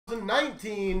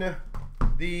2019,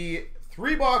 the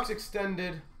 3-box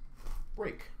extended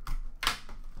break.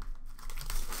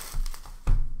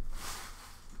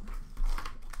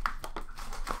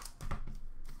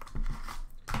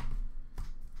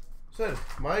 Said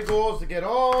my goal is to get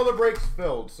all the breaks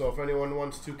filled, so if anyone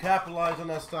wants to capitalize on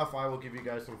that stuff, I will give you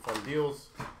guys some fun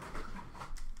deals.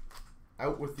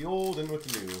 Out with the old, in with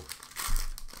the new.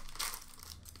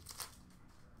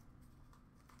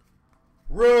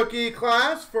 Rookie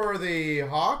class for the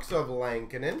Hawks of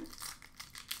Lankinen.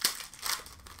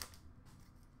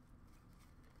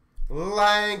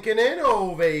 Lankinen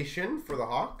ovation for the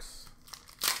Hawks.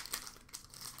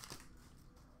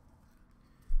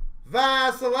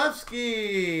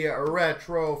 Vasilevsky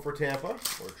retro for Tampa,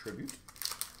 or tribute.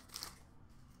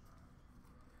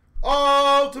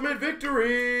 Ultimate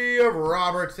victory of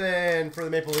Robertson for the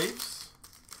Maple Leafs.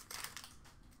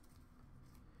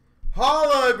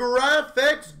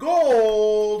 Holographics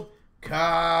gold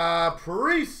Kaprizov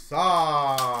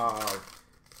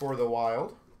for the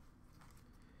Wild.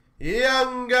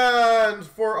 Young Guns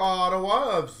for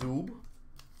Ottawa of Zub.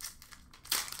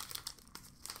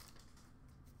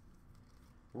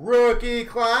 Rookie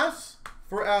class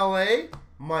for LA,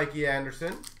 Mikey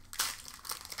Anderson.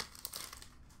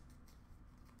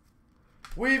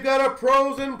 We've got a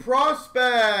Pros and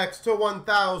Prospects to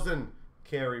 1,000,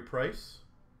 Carey Price.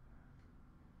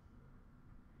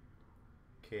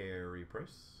 Carey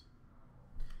Price.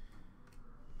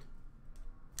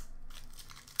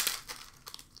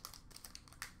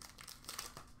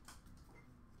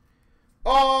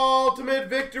 Ultimate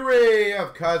victory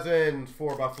of Cousins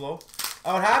for Buffalo.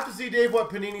 I would have to see, Dave, what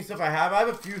Panini stuff I have. I have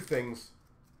a few things.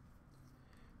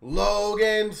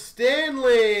 Logan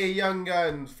Stanley, Young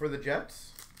Guns for the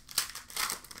Jets.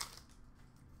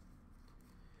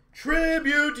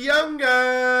 Tribute Young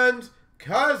Guns,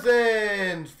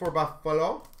 Cousins for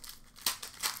Buffalo.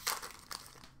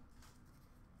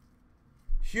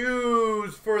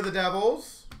 Hughes for the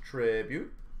Devils,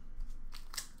 tribute.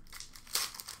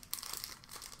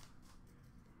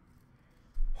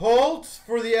 Holtz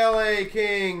for the LA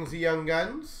Kings, Young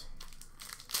Guns.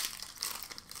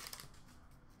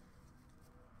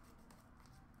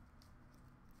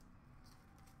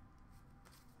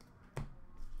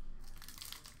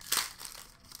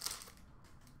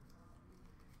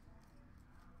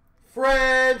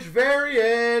 French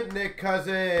variant, Nick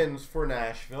Cousins for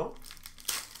Nashville.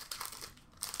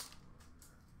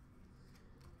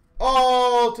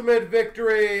 Ultimate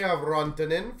victory of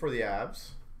Rantanen for the Avs.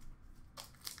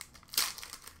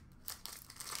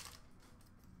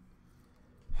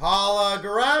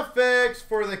 Holographics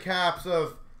for the Caps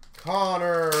of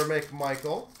Connor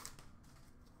McMichael.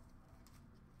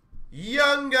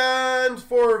 Young Guns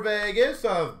for Vegas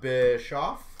of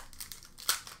Bischoff.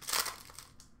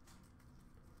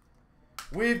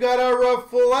 We've got a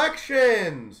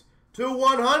Reflections to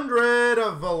 100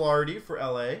 of Velarde for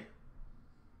LA.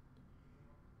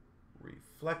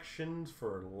 Reflections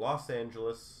for Los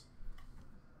Angeles,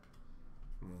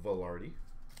 Velarde.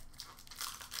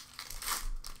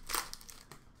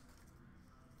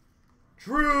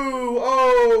 Drew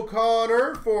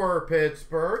O'Connor for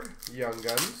Pittsburgh, Young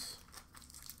Guns.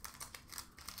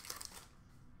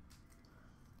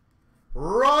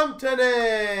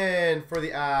 Rantanen for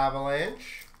the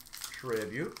Avalanche,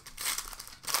 tribute.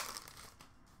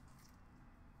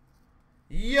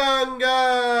 Young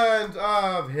Guns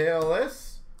of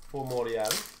Hillis for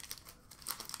Moriarty.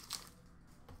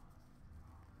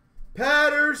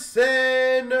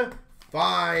 Patterson,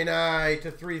 finite to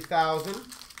 3,000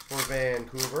 for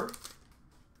Vancouver.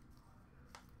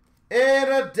 And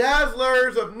a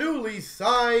Dazzlers of newly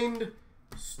signed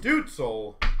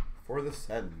Stutzel for the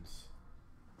Sens.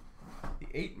 The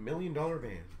 $8 million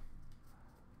van.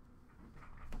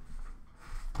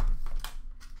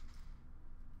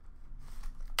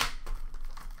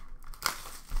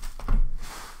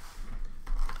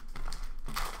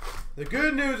 The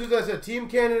good news is, I said, Team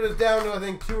Canada's down to, I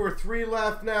think, 2 or 3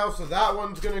 left now, so that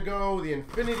one's going to go. The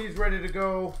Infinity's ready to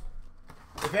go.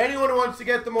 If anyone wants to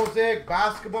get the Mosaic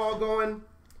basketball going,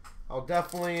 I'll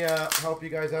definitely help you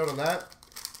guys out on that.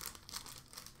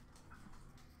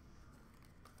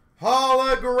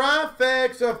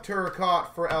 Holographics of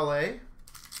Turcotte for LA.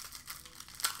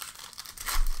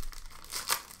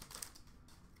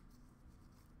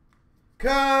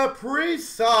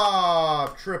 Kaprizov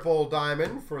triple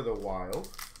diamond for the Wild.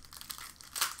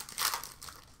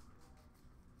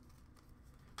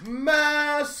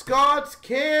 Mascots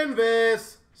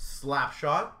canvas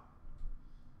slapshot.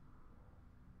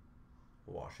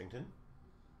 Washington.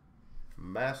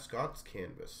 Mascots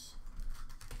canvas.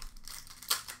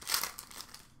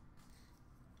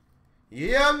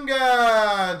 Young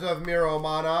Guns of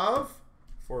Miromanov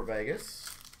for Vegas.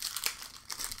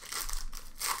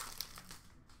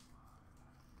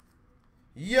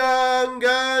 Young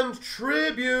Guns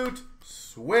Tribute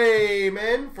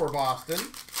Swayman for Boston.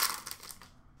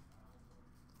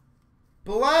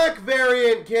 Black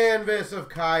variant canvas of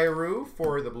Kyrou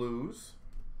for the Blues.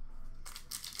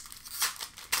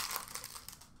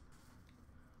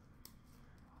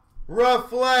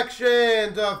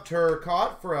 Reflections of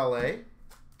Turcotte for LA.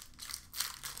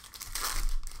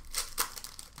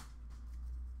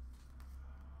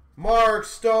 Mark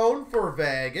Stone for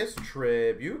Vegas,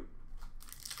 Tribute.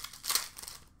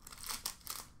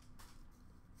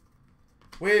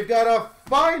 We've got a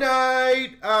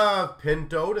finite of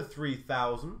Pinto to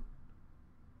 3,000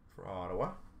 for Ottawa.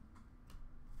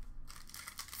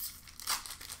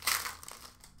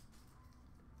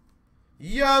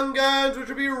 Young Guns, which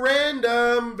will be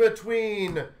random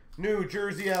between New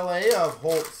Jersey, LA of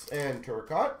Holtz and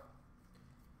Turcotte.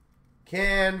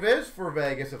 Canvas for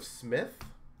Vegas of Smith.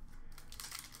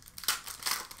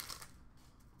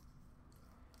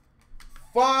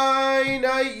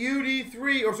 Finite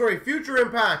UD3, or sorry, Future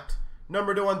Impact,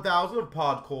 number to 1,000 of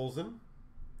Pod Colson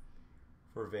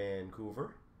for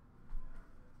Vancouver.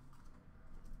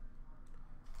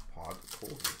 Pod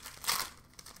Colson.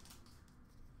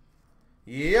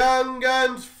 Young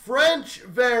Guns French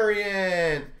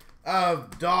variant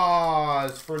of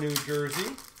Dawes for New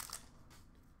Jersey.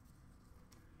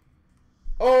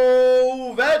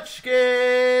 Ovechkin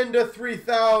to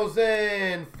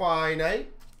 3,000 finite.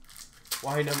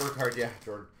 Why number card? Yeah,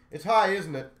 Jordan. It's high,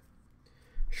 isn't it?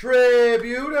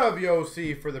 Tribute of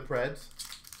Yossi for the Preds.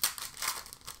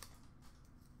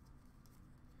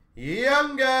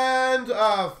 Young Guns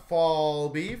of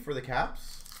Falby for the Caps.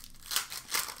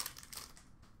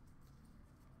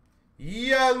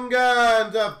 Young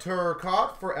Guns of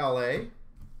Turcotte for LA.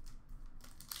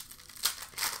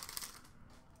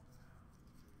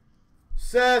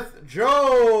 Seth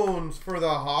Jones for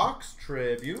the Hawks,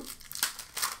 Tribute.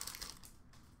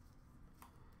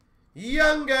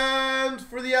 Young Guns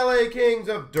for the LA Kings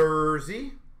of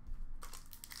Dursey.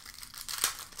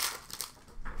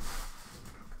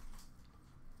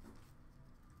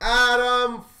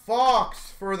 Adam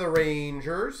Fox for the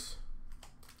Rangers.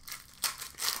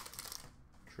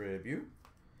 Tribute.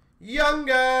 Young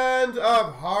Guns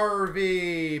of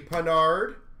Harvey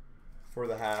Pinard for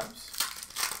the Habs.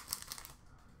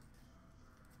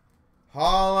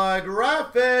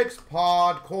 Holographics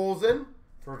Pod Colson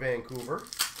for Vancouver.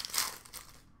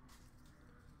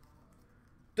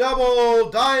 Double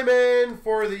diamond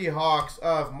for the Hawks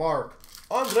of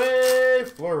Marc-Andre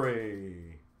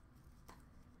Fleury.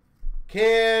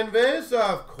 Canvas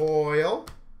of Coyle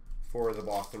for the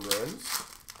Boston Bruins.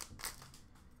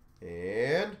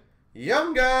 And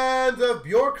Young Guns of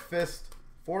Bjorkfist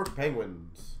for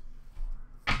Penguins.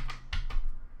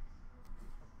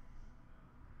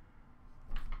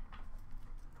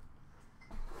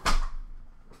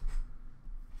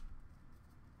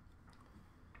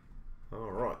 All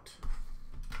right.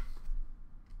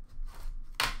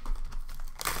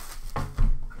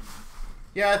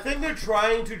 Yeah, I think they're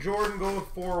trying to, Jordan, go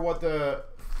for what the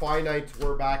finites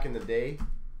were back in the day,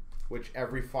 which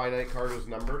every finite card was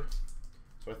numbered.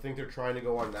 So I think they're trying to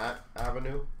go on that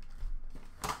avenue.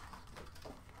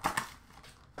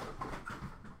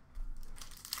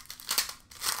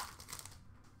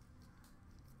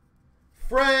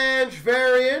 French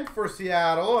variant for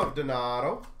Seattle of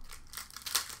Donato.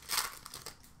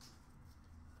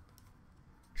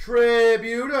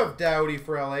 Tribute of Doughty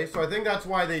for LA. So I think that's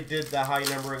why they did the high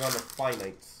numbering on the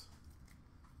finites.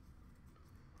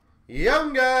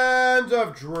 Young Guns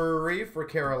of Drury for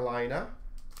Carolina.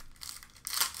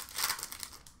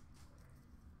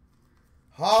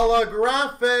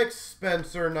 Holographic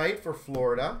Spencer Knight for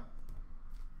Florida.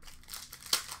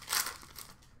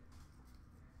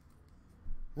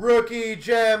 Rookie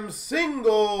Gem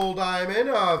Single Diamond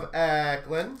of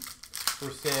Eklund for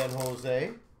San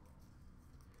Jose.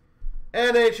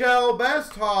 NHL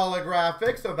Best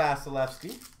Holographics of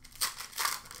Vasilevsky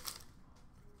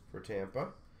for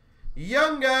Tampa.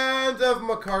 Young Guns of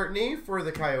McCartney for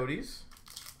the Coyotes.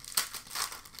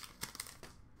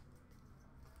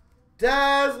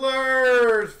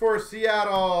 Dazzlers for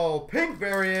Seattle. Pink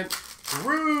variant,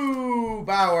 Drew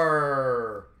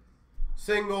Bauer.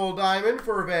 Single diamond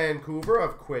for Vancouver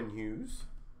of Quinn Hughes.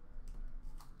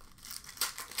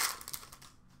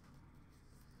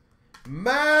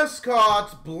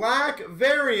 Mascots Black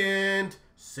variant,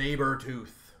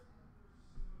 Sabretooth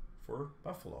for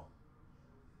Buffalo.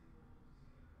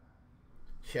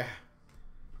 Yeah.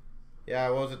 Yeah,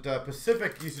 what was it?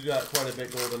 Pacific used to do that quite a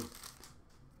bit, Golden.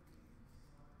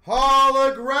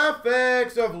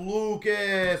 Holographics of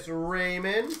Lucas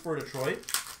Raymond for Detroit.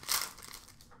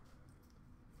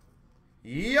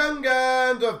 Young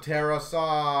Guns of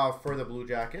Tarasov for the Blue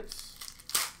Jackets.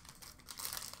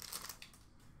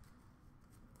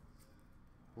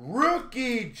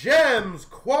 Rookie Gems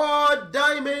Quad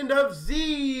Diamond of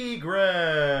Zegras.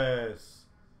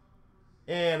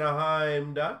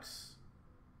 Anaheim Ducks.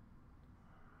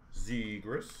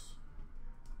 Zegras.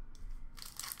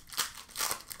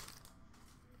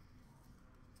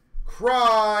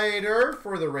 Kreider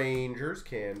for the Rangers,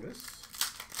 canvas.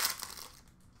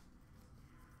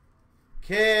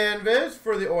 Canvas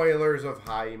for the Oilers of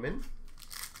Hyman.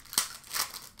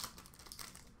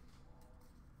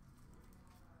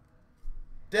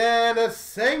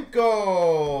 Denisenko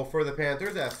for the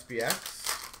Panthers, SPX.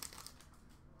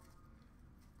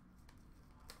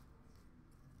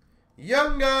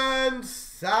 Young Gun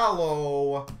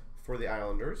Salo for the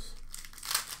Islanders.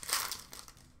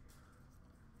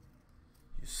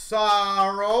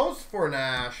 Saros for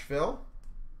Nashville.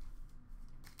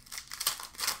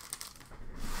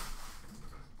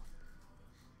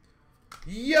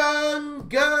 Young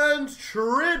Guns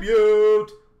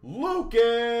Tribute, Lucas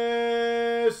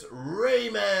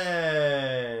Raymond.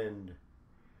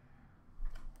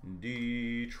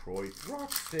 Detroit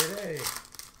Rocks today.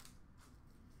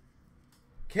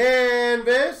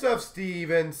 Canvas of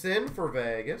Stevenson for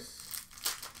Vegas.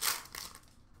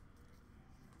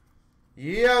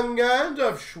 Young Guns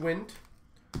of Schwint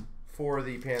for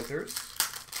the Panthers.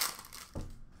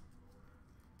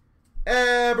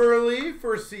 Eberle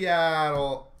for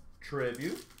Seattle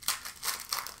Tribute.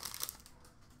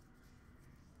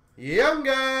 Young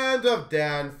Guns of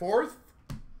Danforth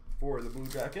for the Blue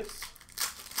Jackets.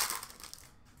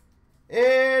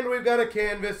 And we've got a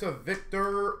canvas of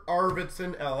Victor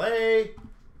Arvidsson, LA.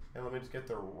 And let me just get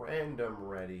the random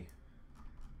ready.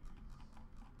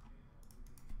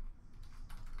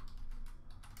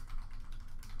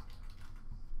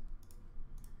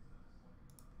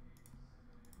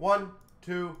 One,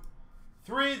 two,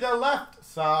 three, the left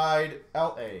side,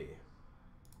 LA.